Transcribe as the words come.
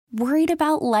Worried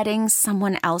about letting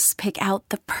someone else pick out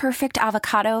the perfect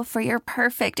avocado for your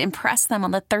perfect impress them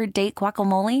on the third date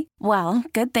guacamole? Well,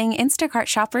 good thing Instacart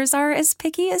shoppers are as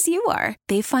picky as you are.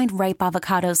 They find ripe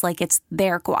avocados like it's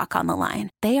their guac on the line.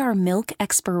 They are milk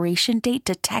expiration date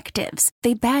detectives.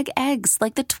 They bag eggs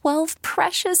like the 12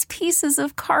 precious pieces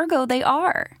of cargo they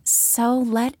are. So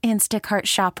let Instacart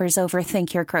shoppers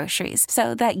overthink your groceries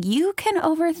so that you can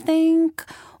overthink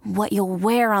what you'll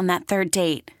wear on that third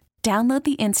date. Download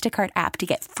the Instacart app to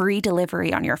get free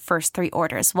delivery on your first 3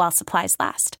 orders while supplies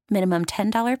last. Minimum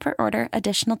 $10 per order.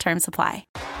 Additional terms apply.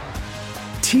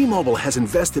 T-Mobile has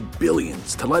invested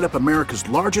billions to light up America's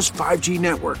largest 5G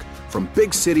network, from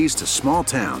big cities to small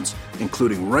towns,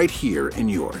 including right here in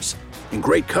yours. And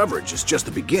great coverage is just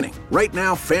the beginning. Right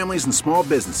now, families and small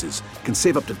businesses can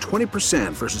save up to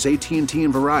 20% versus AT&T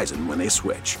and Verizon when they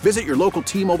switch. Visit your local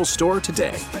T-Mobile store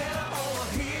today.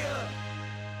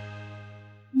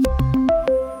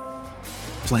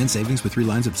 Plan savings with 3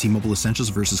 lines of T-Mobile Essentials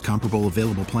versus comparable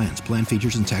available plans. Plan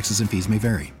features and taxes and fees may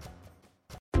vary.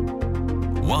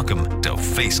 Welcome to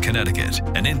Face Connecticut,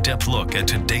 an in-depth look at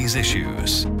today's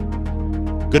issues.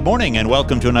 Good morning and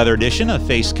welcome to another edition of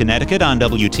Face Connecticut on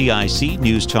WTIC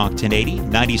News Talk 1080,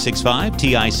 96.5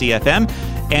 TIC FM,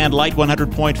 and Light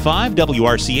 100.5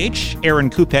 WRCH. Aaron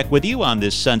Kupek with you on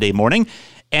this Sunday morning.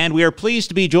 And we are pleased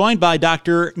to be joined by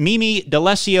Dr. Mimi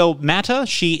D'Alessio Matta.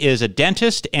 She is a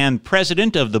dentist and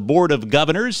president of the Board of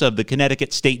Governors of the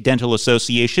Connecticut State Dental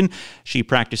Association. She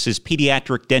practices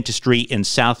pediatric dentistry in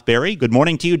Southbury. Good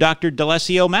morning to you, Dr.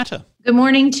 D'Alessio Matta. Good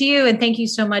morning to you, and thank you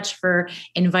so much for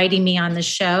inviting me on the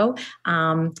show.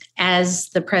 As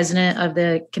the president of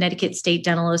the Connecticut State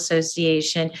Dental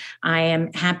Association, I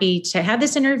am happy to have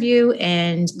this interview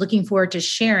and looking forward to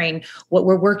sharing what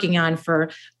we're working on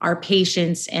for our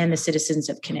patients and the citizens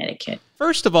of Connecticut.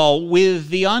 First of all, with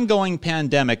the ongoing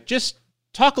pandemic, just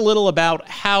talk a little about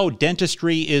how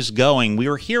dentistry is going. We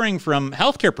were hearing from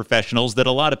healthcare professionals that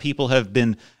a lot of people have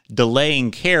been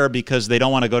delaying care because they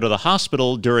don't want to go to the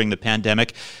hospital during the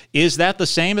pandemic. Is that the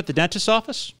same at the dentist's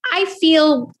office? I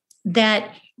feel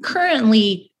that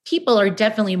currently people are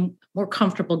definitely more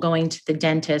comfortable going to the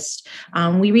dentist.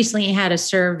 We recently had a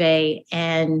survey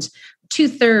and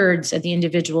 2/3 of the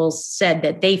individuals said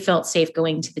that they felt safe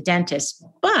going to the dentist.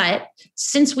 But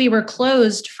since we were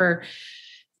closed for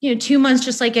 2 months,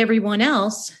 just like everyone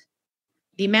else,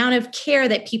 the amount of care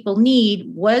that people need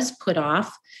was put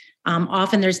off.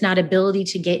 Often there's not ability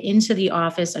to get into the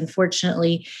office,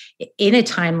 unfortunately, in a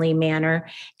timely manner.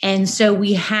 And so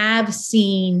we have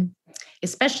seen,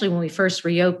 especially when we first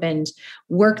reopened,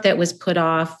 work that was put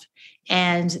off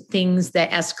and things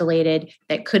that escalated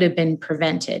that could have been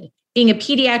prevented. Being a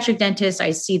pediatric dentist,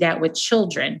 I see that with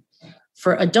children.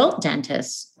 For adult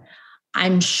dentists,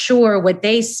 I'm sure what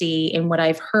they see and what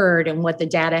I've heard and what the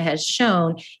data has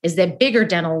shown is that bigger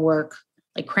dental work,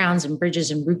 like crowns and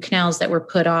bridges and root canals that were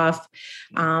put off.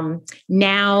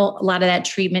 Now, a lot of that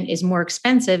treatment is more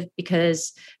expensive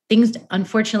because things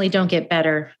unfortunately don't get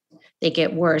better. They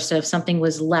get worse. So if something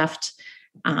was left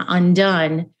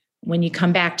undone, when you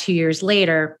come back 2 years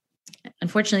later,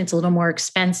 unfortunately, it's a little more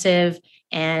expensive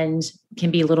and can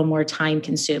be a little more time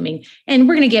consuming. And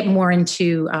we're going to get more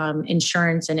into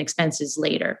insurance and expenses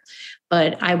later.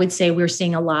 But I would say we're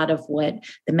seeing a lot of what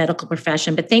the medical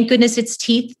profession, but thank goodness it's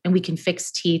teeth and we can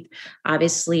fix teeth.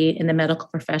 Obviously, in the medical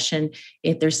profession,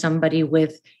 if there's somebody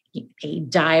with a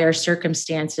dire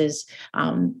circumstances,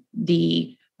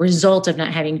 the result of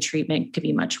not having treatment could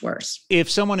be much worse. If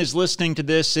someone is listening to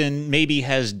this and maybe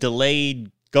has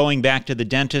delayed going back to the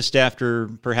dentist after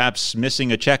perhaps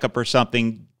missing a checkup or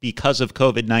something because of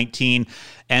COVID-19,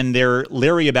 and they're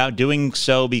leery about doing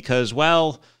so because,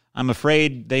 well, I'm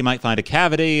afraid they might find a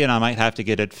cavity and I might have to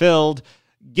get it filled.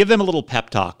 Give them a little pep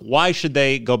talk. Why should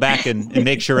they go back and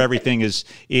make sure everything is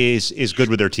good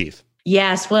with their teeth?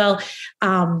 Yes. Well,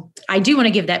 I do want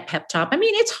to give that pep talk. I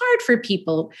mean, it's hard for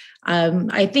people.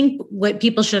 I think what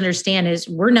people should understand is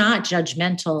we're not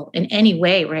judgmental in any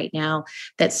way right now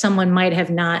that someone might have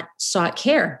not sought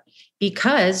care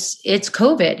because it's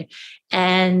COVID.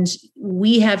 And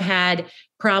we have had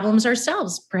problems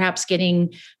ourselves, perhaps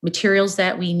getting materials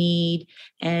that we need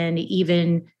and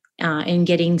even in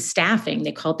getting staffing.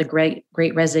 They call it the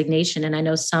great resignation. And I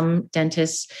know some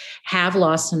dentists have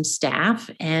lost some staff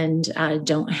and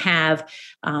don't have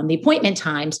the appointment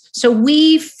times. So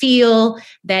we feel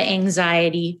that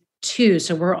anxiety too.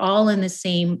 So we're all in the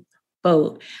same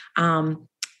boat.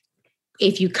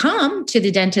 If you come to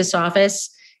the dentist's office,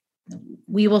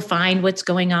 we will find what's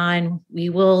going on. We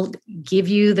will give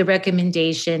you the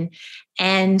recommendation,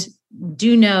 and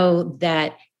do know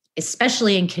that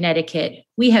especially in Connecticut,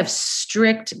 we have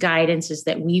strict guidances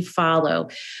that we follow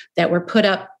that were put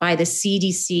up by the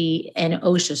CDC and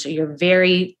OSHA. So you're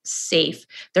very safe.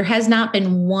 There has not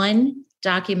been one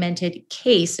documented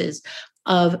cases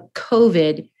of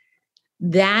COVID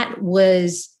that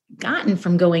was gotten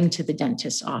from going to the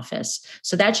dentist's office.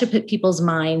 So that should put people's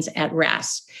minds at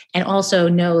rest, and also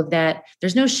know that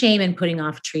there's no shame in putting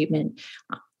off treatment.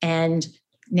 And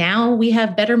now we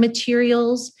have better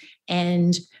materials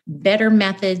and better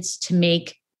methods to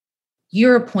make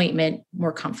your appointment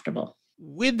more comfortable.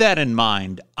 With that in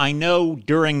mind, I know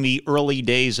during the early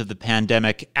days of the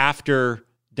pandemic, after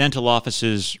dental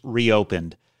offices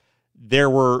reopened,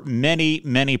 there were many,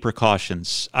 many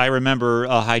precautions. I remember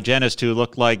a hygienist who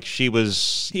looked like she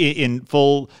was in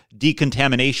full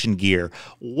decontamination gear.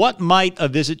 What might a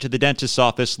visit to the dentist's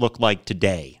office look like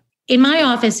today? In my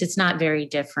office, it's not very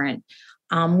different.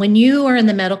 When you are in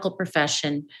the medical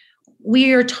profession,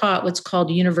 we are taught what's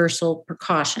called universal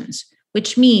precautions,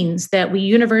 which means that we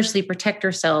universally protect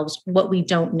ourselves what we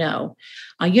don't know.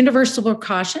 Universal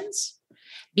precautions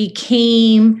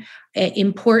became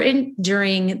important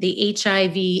during the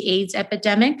HIV/AIDS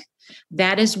epidemic.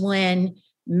 That is when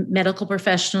medical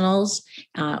professionals,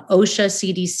 OSHA,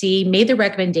 CDC made the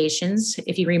recommendations.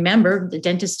 If you remember, the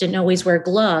dentist didn't always wear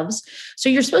gloves. So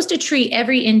you're supposed to treat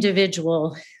every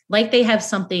individual like they have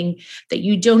something that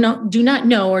you do not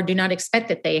know or do not expect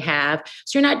that they have.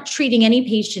 So you're not treating any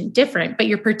patient different, but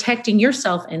you're protecting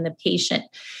yourself and the patient.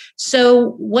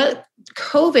 So what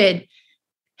COVID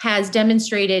has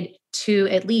demonstrated to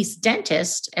at least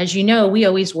dentists, as you know, we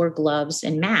always wore gloves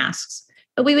and masks,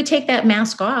 but we would take that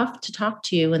mask off to talk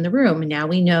to you in the room. And now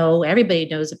we know, everybody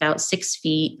knows about 6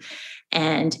 feet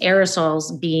and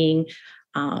aerosols being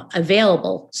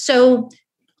available. So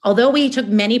although we took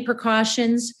many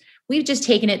precautions, we've just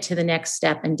taken it to the next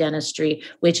step in dentistry,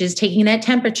 which is taking that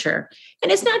temperature.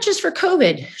 And it's not just for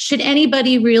COVID. Should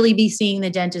anybody really be seeing the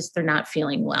dentist if they're not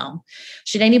feeling well?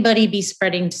 Should anybody be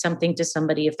spreading something to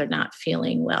somebody if they're not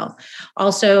feeling well?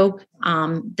 Also,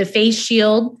 the face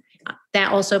shield,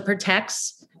 that also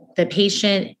protects the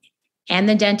patient and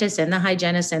the dentist and the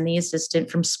hygienist and the assistant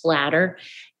from splatter.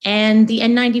 And the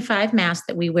N95 mask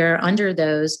that we wear under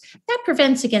those, that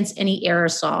prevents against any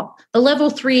aerosol. The level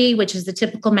 3, which is the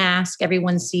typical mask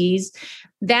everyone sees,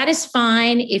 that is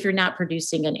fine if you're not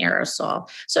producing an aerosol.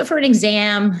 So for an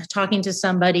exam, talking to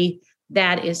somebody,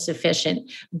 that is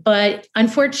sufficient. But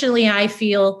unfortunately, I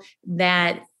feel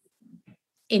that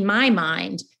in my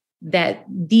mind, that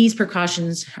these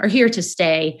precautions are here to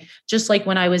stay. Just like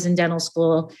when I was in dental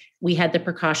school, we had the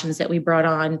precautions that we brought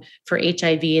on for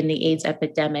HIV and the AIDS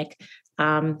epidemic.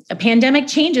 A pandemic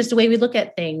changes the way we look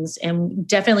at things and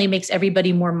definitely makes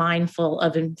everybody more mindful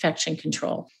of infection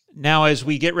control. Now, as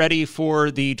we get ready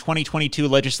for the 2022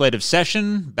 legislative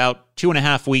session, about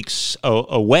 2.5 weeks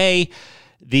away,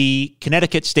 the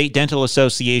Connecticut State Dental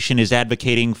Association is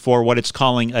advocating for what it's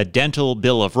calling a dental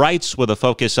bill of rights with a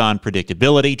focus on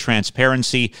predictability,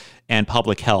 transparency, and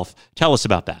public health. Tell us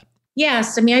about that.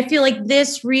 Yes. I mean, I feel like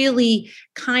this really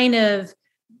kind of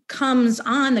comes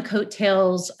on the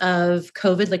coattails of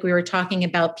COVID. Like we were talking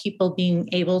about people being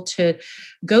able to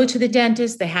go to the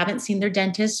dentist. They haven't seen their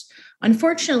dentist.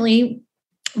 Unfortunately,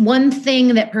 one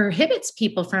thing that prohibits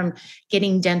people from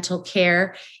getting dental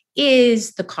care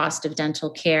is the cost of dental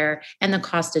care and the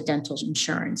cost of dental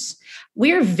insurance.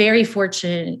 We're very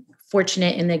fortunate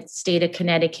in the state of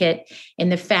Connecticut in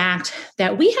the fact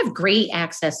that we have great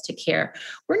access to care.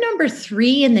 We're number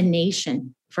 3 in the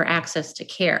nation for access to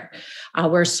care.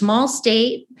 We're a small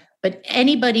state, but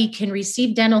anybody can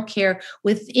receive dental care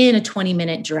within a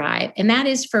 20-minute drive. And that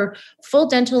is for full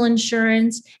dental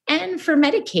insurance and for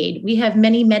Medicaid. We have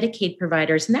many Medicaid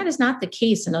providers, and that is not the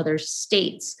case in other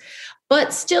states.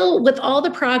 But still, with all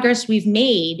the progress we've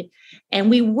made, and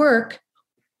we work,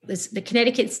 the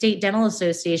Connecticut State Dental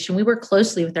Association, we work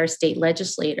closely with our state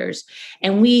legislators,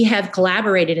 and we have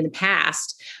collaborated in the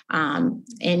past.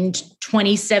 In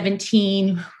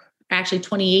 2017, actually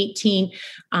 2018,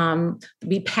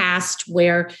 we passed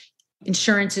where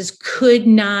insurances could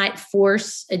not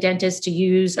force a dentist to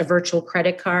use a virtual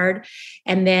credit card.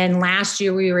 And then last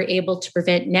year, we were able to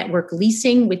prevent network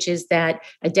leasing, which is that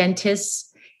a dentist,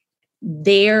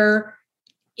 they're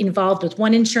involved with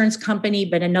one insurance company,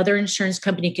 but another insurance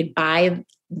company could buy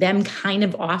them kind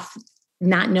of off,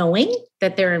 not knowing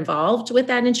that they're involved with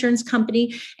that insurance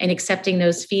company and accepting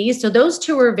those fees. So those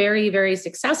two are very, very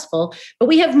successful, but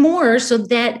we have more so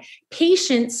that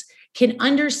patients can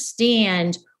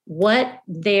understand what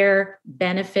their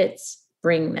benefits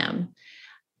bring them.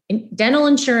 And dental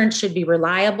insurance should be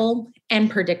reliable and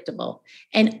predictable.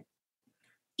 And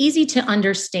easy to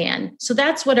understand. So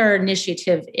that's what our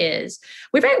initiative is.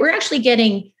 We're actually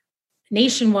getting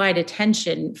nationwide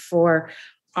attention for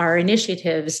our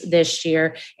initiatives this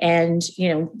year. And,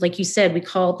 like you said, we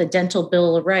call it the Dental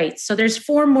Bill of Rights. So there's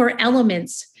 4 more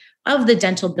elements of the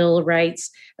Dental Bill of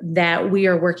Rights that we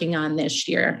are working on this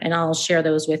year, and I'll share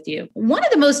those with you. One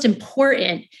of the most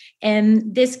important, and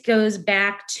this goes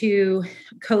back to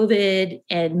COVID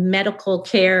and medical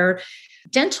care,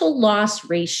 dental loss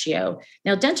ratio.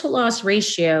 Now, dental loss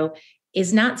ratio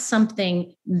is not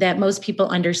something that most people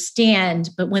understand,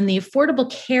 but when the Affordable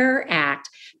Care Act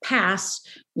passed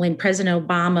when President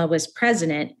Obama was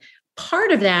president,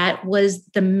 part of that was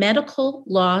the medical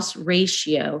loss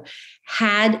ratio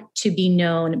had to be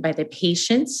known by the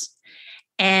patients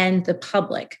and the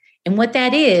public. And what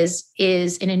that is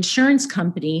an insurance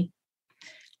company,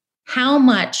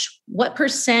 what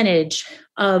percentage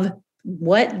of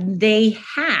what they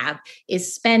have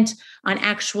is spent on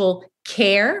actual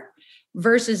care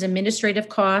versus administrative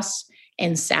costs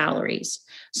and salaries.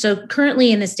 So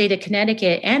currently in the state of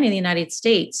Connecticut and in the United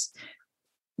States,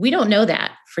 we don't know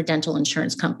that for dental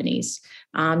insurance companies.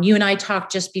 You and I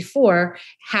talked just before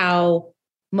how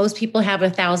most people have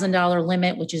 $1,000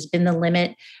 limit, which has been the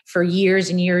limit for years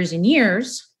and years and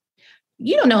years.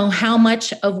 You don't know how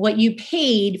much of what you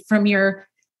paid from your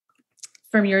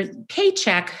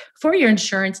paycheck for your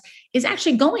insurance is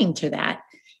actually going to that.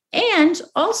 And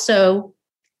also,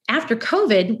 after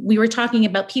COVID, we were talking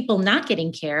about people not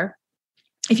getting care.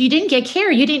 If you didn't get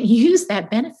care, you didn't use that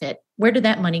benefit. Where did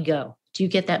that money go? Do you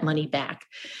get that money back?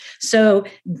 So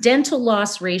dental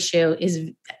loss ratio is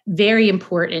very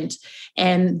important.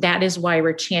 And that is why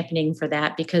we're championing for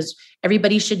that, because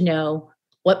everybody should know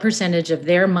what percentage of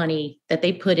their money that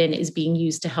they put in is being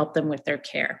used to help them with their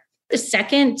care. The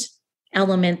second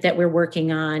element that we're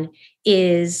working on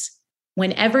is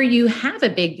whenever you have a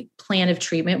big plan of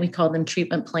treatment, we call them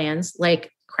treatment plans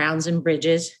like crowns and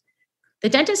bridges, the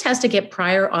dentist has to get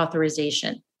prior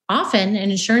authorization. Often an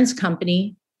insurance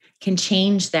company can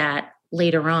change that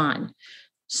later on.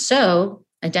 So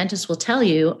a dentist will tell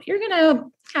you, you're going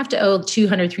to have to owe $200,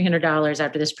 $300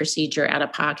 after this procedure out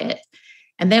of pocket.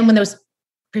 And then when those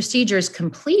procedures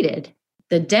completed,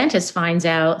 the dentist finds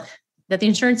out that the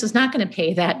insurance is not going to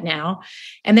pay that now.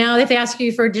 And now if they ask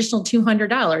you for additional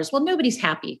 $200, well, nobody's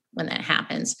happy when that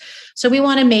happens. So we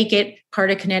want to make it part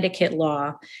of Connecticut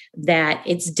law that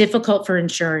it's difficult for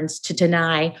insurance to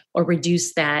deny or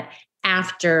reduce that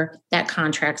after that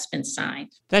contract's been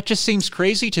signed. That just seems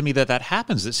crazy to me that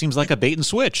happens. It seems like a bait and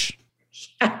switch.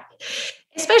 Yeah.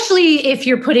 Especially if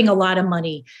you're putting a lot of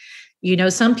money.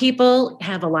 Some people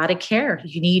have a lot of care.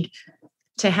 You need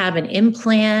to have an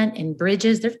implant and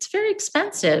bridges. It's very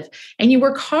expensive. And you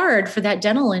work hard for that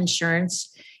dental insurance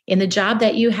in the job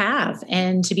that you have,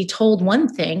 and to be told one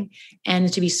thing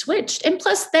and to be switched. And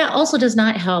plus, that also does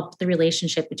not help the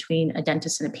relationship between a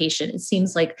dentist and a patient. It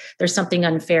seems like there's something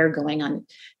unfair going on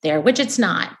there, which it's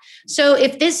not. So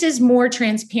if this is more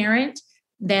transparent,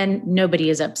 then nobody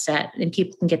is upset and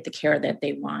people can get the care that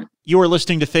they want. You are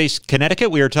listening to Face Connecticut.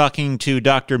 We are talking to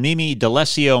Dr. Mimi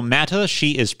D'Alessio Matta.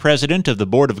 She is president of the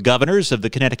Board of Governors of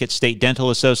the Connecticut State Dental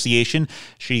Association.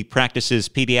 She practices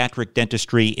pediatric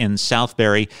dentistry in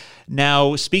Southbury.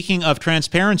 Now, speaking of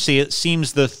transparency, it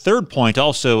seems the third point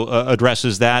also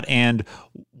addresses that and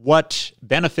what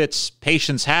benefits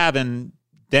patients have and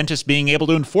dentists being able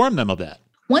to inform them of that.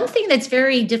 One thing that's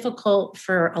very difficult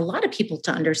for a lot of people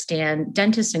to understand,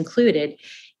 dentists included,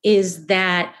 is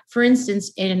that, for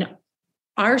instance, in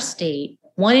our state,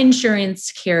 one insurance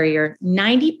carrier,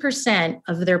 90%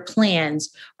 of their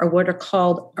plans are what are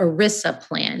called ERISA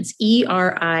plans,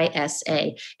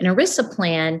 E-R-I-S-A. An ERISA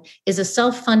plan is a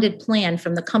self-funded plan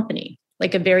from the company,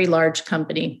 like a very large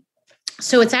company.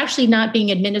 So it's actually not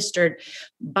being administered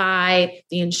by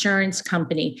the insurance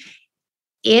company.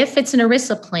 If it's an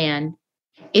ERISA plan,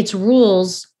 its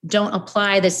rules don't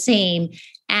apply the same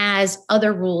as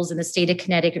other rules in the state of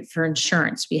Connecticut for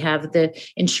insurance. We have the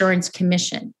Insurance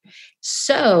Commission.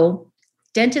 So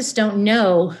dentists don't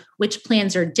know which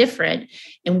plans are different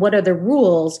and what are the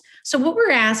rules. So what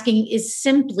we're asking is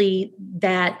simply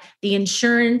that the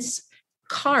insurance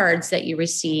cards that you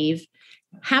receive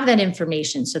have that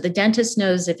information. So the dentist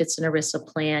knows if it's an ERISA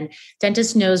plan,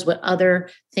 dentist knows what other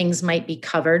things might be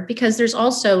covered, because there's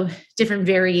also different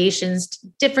variations,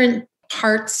 different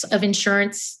parts of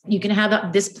insurance. You can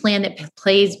have this plan that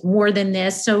pays more than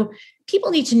this. So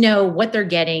people need to know what they're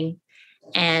getting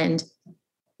and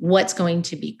what's going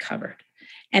to be covered.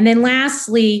 And then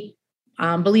lastly,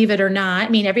 believe it or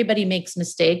not, everybody makes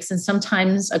mistakes, and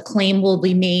sometimes a claim will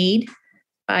be made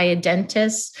by a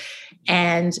dentist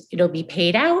and it'll be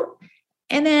paid out.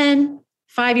 And then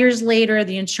 5 years later,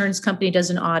 the insurance company does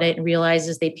an audit and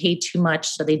realizes they paid too much,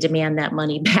 so they demand that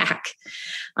money back.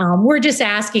 We're just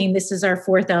asking, this is our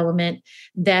fourth element,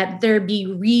 that there be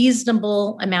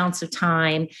reasonable amounts of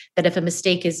time that if a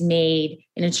mistake is made,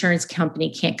 an insurance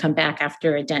company can't come back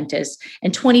after a dentist.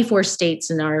 And 24 states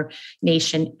in our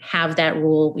nation have that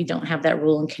rule. We don't have that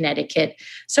rule in Connecticut.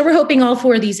 So we're hoping all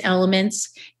four of these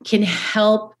elements can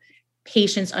help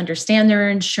patients understand their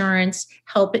insurance,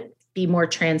 help it be more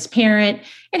transparent,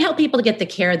 and help people to get the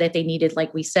care that they needed.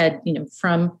 Like we said,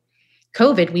 from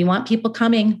COVID, we want people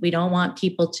coming. We don't want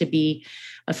people to be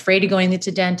afraid of going to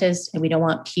the dentist, and we don't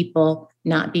want people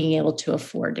not being able to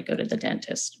afford to go to the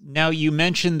dentist. Now, you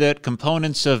mentioned that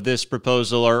components of this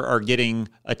proposal are getting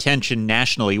attention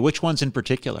nationally. Which ones in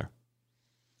particular?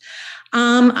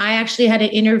 I actually had an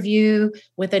interview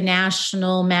with a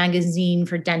national magazine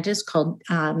for dentists called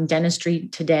Dentistry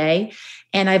Today.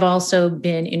 And I've also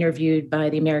been interviewed by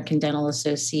the American Dental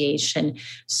Association.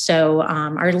 So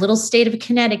our little state of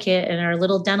Connecticut and our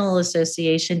little dental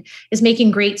association is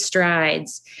making great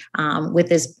strides with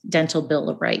this dental Bill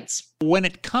of Rights. When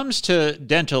it comes to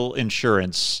dental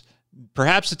insurance,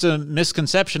 perhaps it's a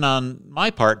misconception on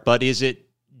my part, but is it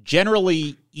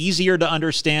generally easier to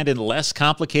understand and less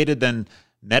complicated than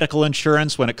medical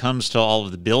insurance when it comes to all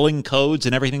of the billing codes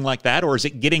and everything like that? Or is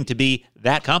it getting to be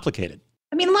that complicated?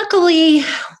 I mean, luckily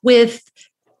with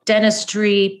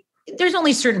dentistry, there's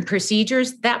only certain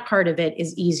procedures. That part of it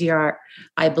is easier,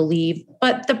 I believe.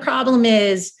 But the problem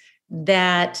is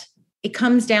that it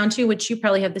comes down to, which you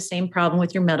probably have the same problem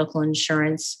with your medical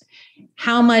insurance.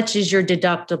 How much is your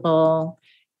deductible?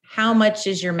 How much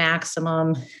is your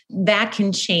maximum? That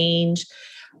can change.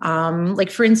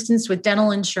 Like for instance, with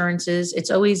dental insurances,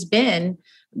 it's always been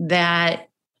that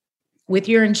with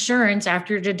your insurance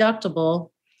after your deductible,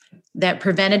 that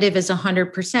preventative is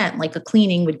 100%, like a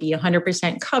cleaning would be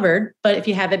 100% covered. But if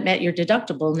you haven't met your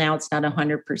deductible, now it's not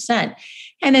 100%.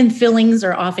 And then fillings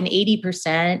are often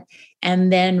 80%.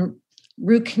 And then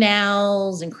root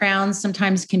canals and crowns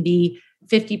sometimes can be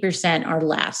 50% or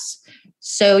less.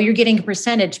 So you're getting a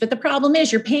percentage. But the problem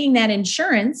is you're paying that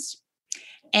insurance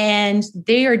and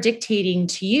they are dictating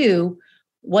to you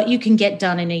what you can get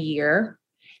done in a year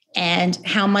and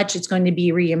how much it's going to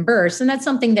be reimbursed. And that's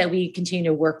something that we continue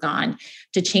to work on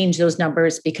to change those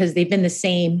numbers because they've been the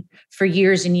same for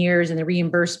years and years and the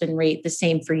reimbursement rate the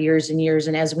same for years and years.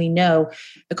 And as we know,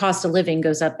 the cost of living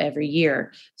goes up every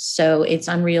year. So it's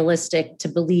unrealistic to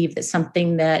believe that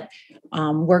something that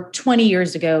worked 20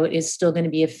 years ago is still going to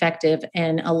be effective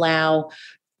and allow,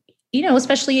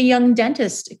 especially a young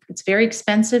dentist. It's very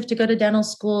expensive to go to dental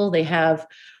school. They have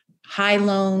high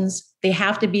loans. They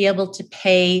have to be able to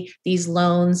pay these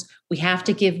loans. We have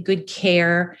to give good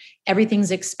care. Everything's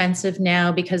expensive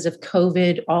now because of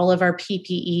COVID. All of our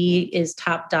PPE is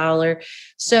top dollar.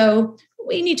 So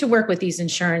we need to work with these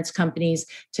insurance companies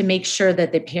to make sure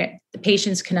that the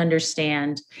patients can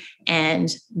understand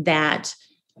and that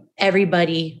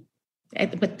everybody,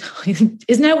 isn't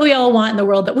that what we all want in the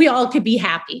world, that we all could be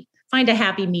happy, find a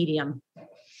happy medium.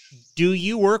 Do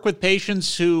you work with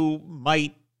patients who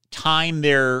might time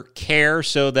their care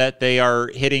so that they are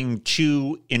hitting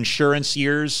 2 insurance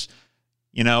years,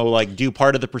 like do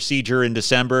part of the procedure in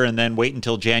December and then wait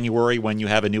until January when you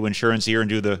have a new insurance year and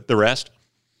do the rest?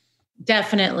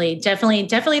 Definitely.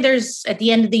 There's at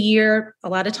the end of the year, a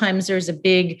lot of times there's a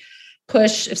big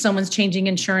push if someone's changing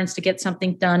insurance to get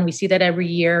something done. We see that every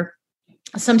year.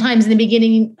 Sometimes in the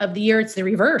beginning of the year, it's the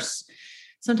reverse.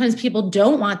 Sometimes people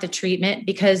don't want the treatment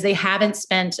because they haven't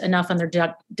spent enough on their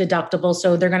deductible,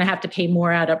 so they're going to have to pay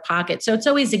more out of pocket. So it's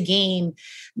always a game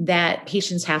that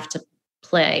patients have to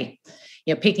play,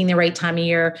 picking the right time of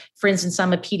year. For instance,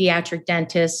 I'm a pediatric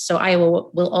dentist, so I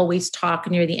will always talk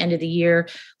near the end of the year,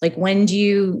 like when do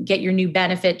you get your new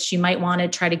benefits? You might want to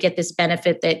try to get this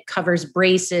benefit that covers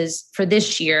braces for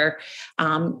this year.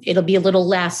 It'll be a little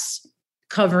less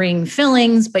covering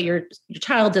fillings, but your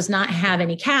child does not have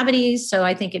any cavities. So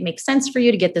I think it makes sense for you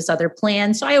to get this other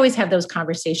plan. So I always have those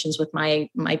conversations with my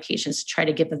patients to try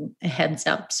to give them a heads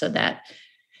up so that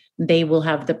they will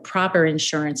have the proper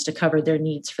insurance to cover their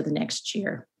needs for the next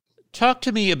year. Talk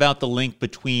to me about the link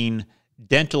between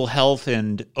dental health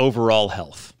and overall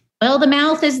health. Well, the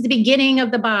mouth is the beginning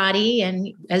of the body.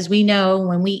 And as we know,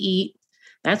 when we eat,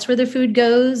 that's where the food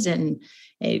goes and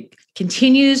it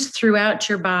continues throughout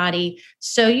your body.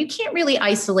 So you can't really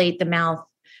isolate the mouth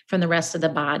from the rest of the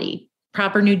body.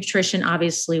 Proper nutrition,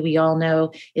 obviously, we all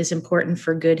know is important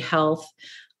for good health.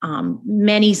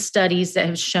 Many studies that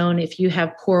have shown if you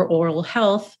have poor oral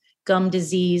health, gum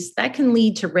disease, that can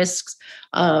lead to risks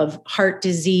of heart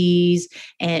disease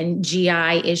and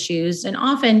GI issues. And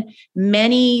often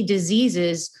many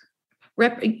diseases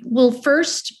will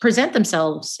first present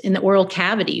themselves in the oral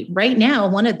cavity. Right now,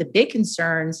 one of the big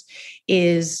concerns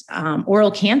is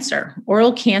oral cancer.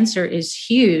 Oral cancer is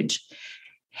huge.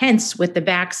 Hence, with the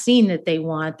vaccine that they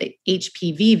want, the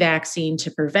HPV vaccine to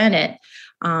prevent it.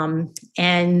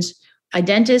 And a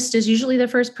dentist is usually the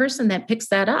first person that picks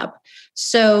that up.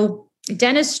 So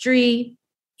dentistry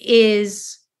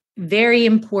is very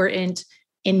important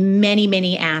in many,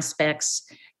 many aspects.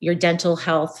 Your dental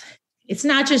health. It's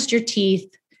not just your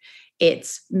teeth.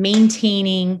 It's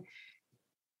maintaining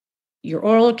your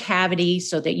oral cavity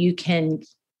so that you can,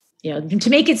 to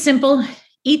make it simple,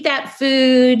 eat that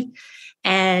food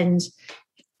and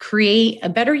create a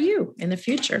better you in the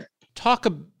future. Talk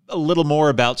a little more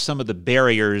about some of the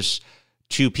barriers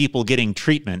to people getting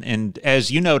treatment. And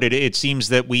as you noted, it seems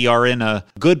that we are in a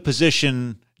good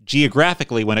position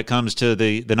geographically when it comes to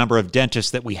the number of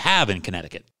dentists that we have in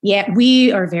Connecticut. Yeah,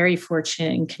 we are very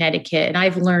fortunate in Connecticut. And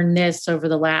I've learned this over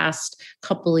the last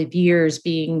couple of years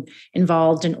being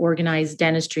involved in organized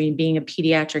dentistry and being a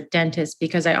pediatric dentist,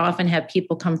 because I often have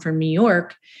people come from New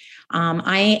York.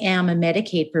 I am a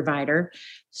Medicaid provider,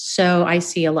 so I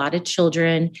see a lot of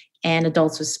children and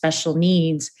adults with special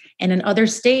needs. And in other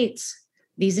states,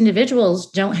 these individuals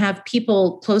don't have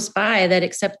people close by that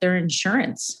accept their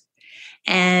insurance.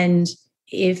 And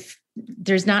if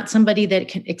there's not somebody that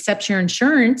can accept your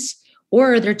insurance,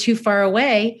 or they're too far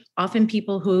away, often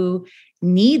people who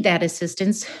need that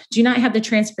assistance do not have the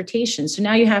transportation. So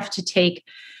now you have to take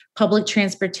public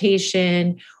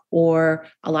transportation, or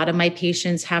a lot of my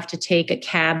patients have to take a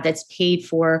cab that's paid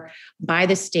for by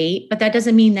the state, but that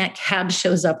doesn't mean that cab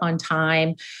shows up on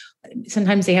time.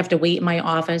 Sometimes they have to wait in my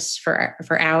office for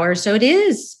hours. So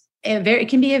it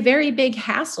can be a very big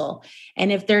hassle.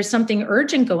 And if there's something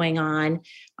urgent going on,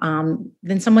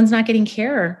 then someone's not getting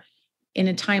care in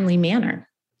a timely manner.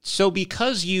 So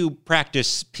because you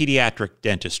practice pediatric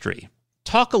dentistry,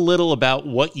 talk a little about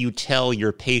what you tell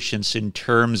your patients in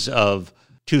terms of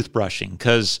toothbrushing,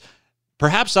 because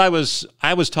perhaps I was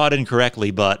taught incorrectly,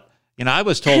 but I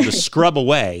was told to scrub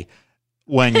away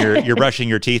when you're brushing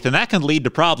your teeth, and that can lead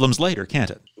to problems later, can't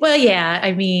it? Well, yeah.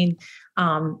 I mean,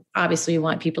 obviously you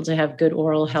want people to have good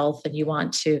oral health, and you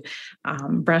want to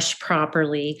brush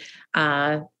properly.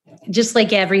 Just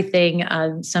like everything,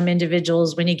 some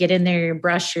individuals, when you get in there, you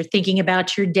brush, you're thinking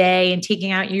about your day and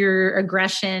taking out your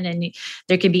aggression, and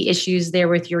there can be issues there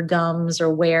with your gums or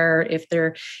wear if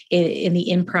they're in the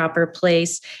improper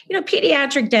place.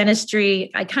 Pediatric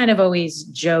dentistry, I kind of always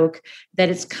joke that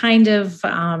it's kind of,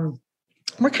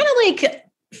 we're kind of like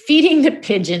feeding the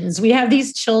pigeons. We have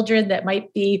these children that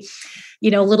might be,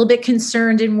 a little bit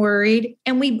concerned and worried,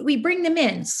 and we bring them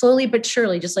in slowly but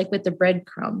surely, just like with the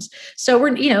breadcrumbs. So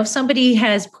we're, if somebody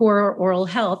has poor oral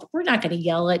health, we're not going to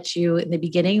yell at you in the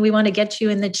beginning. We want to get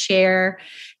you in the chair,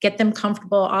 get them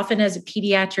comfortable. Often as a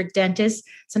pediatric dentist,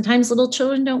 sometimes little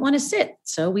children don't want to sit.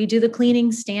 So we do the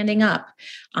cleaning standing up.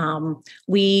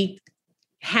 We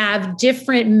have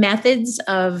different methods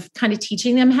of kind of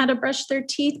teaching them how to brush their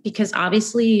teeth, because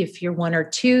obviously if you're 1 or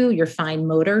 2, your fine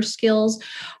motor skills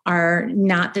are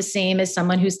not the same as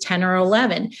someone who's 10 or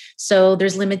 11. So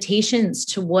there's limitations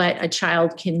to what a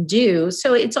child can do.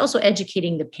 So it's also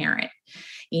educating the parent,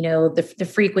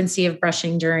 the frequency of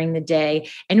brushing during the day.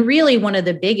 And really one of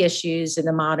the big issues in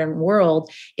the modern world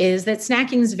is that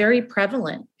snacking is very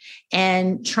prevalent.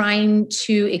 And trying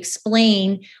to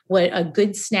explain what a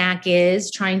good snack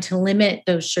is, trying to limit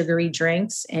those sugary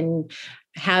drinks and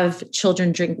have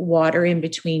children drink water in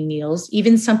between meals,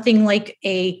 even something like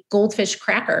a goldfish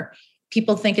cracker.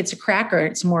 People think it's a cracker,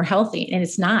 it's more healthy, and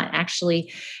it's not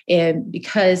actually,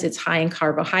 because it's high in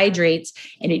carbohydrates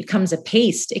and it becomes a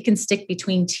paste. It can stick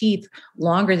between teeth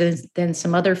longer than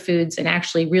some other foods and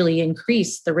actually really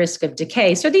increase the risk of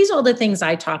decay. So these are all the things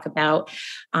I talk about,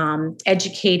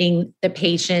 educating the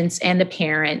patients and the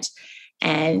parent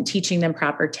and teaching them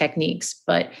proper techniques.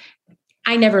 But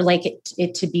I never like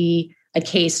it to be a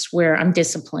case where I'm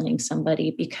disciplining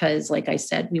somebody, because like I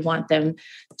said, we want them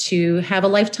to have a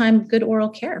lifetime of good oral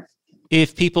care.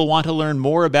 If people want to learn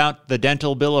more about the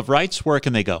Dental Bill of Rights, where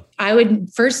can they go? I would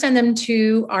first send them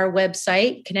to our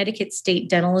website, Connecticut State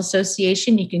Dental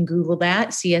Association. You can Google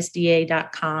that,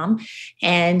 csda.com.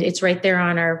 And it's right there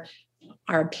on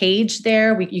our page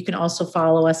there. You can also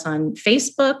follow us on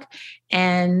Facebook,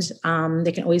 and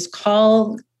they can always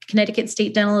call Connecticut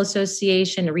State Dental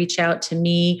Association to reach out to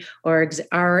me or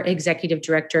our executive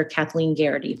director, Kathleen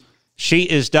Garrity. She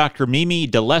is Dr. Mimi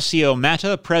D'Alessio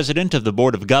Matta, president of the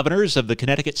Board of Governors of the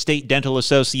Connecticut State Dental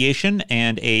Association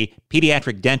and a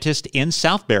pediatric dentist in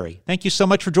Southbury. Thank you so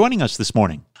much for joining us this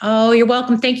morning. Oh, you're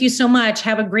welcome. Thank you so much.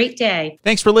 Have a great day.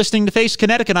 Thanks for listening to Face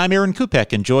Connecticut. I'm Aaron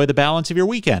Kupek. Enjoy the balance of your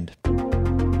weekend.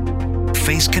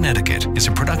 Face Connecticut is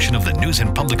a production of the News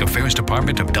and Public Affairs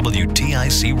Department of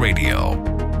WTIC Radio.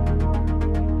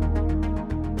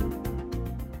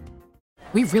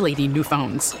 We really need new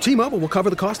phones. T-Mobile will cover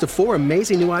the cost of 4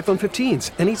 amazing new iPhone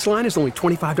 15s, and each line is only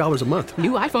 $25 a month.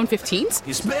 New iPhone 15s?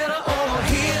 It's better over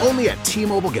here. Only at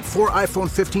T-Mobile, get 4 iPhone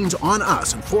 15s on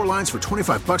us and 4 lines for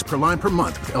 $25 per line per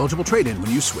month with eligible trade-in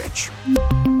when you switch.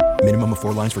 Minimum of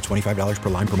 4 lines for $25 per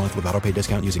line per month with autopay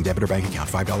discount using debit or bank account.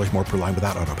 $5 more per line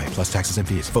without autopay, plus taxes and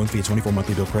fees. Phone fee at 24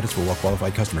 monthly bill credits for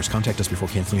well-qualified customers. Contact us before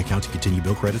canceling account to continue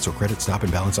bill credits or credit stop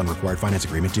and balance on required finance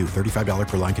agreement due. $35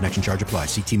 per line connection charge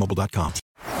applies. See T-Mobile.com.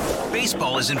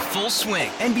 Baseball is in full swing.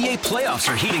 NBA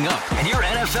playoffs are heating up, and your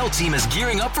NFL team is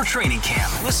gearing up for training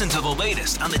camp. Listen to the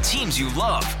latest on the teams you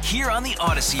love here on the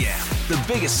Odyssey app. The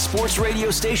biggest sports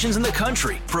radio stations in the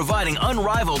country, providing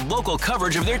unrivaled local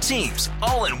coverage of their teams,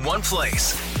 all in one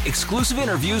place. Exclusive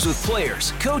interviews with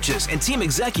players, coaches, and team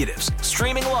executives,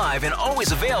 streaming live and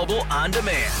always available on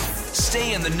demand.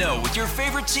 Stay in the know with your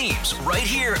favorite teams right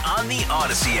here on the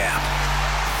Odyssey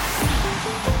app.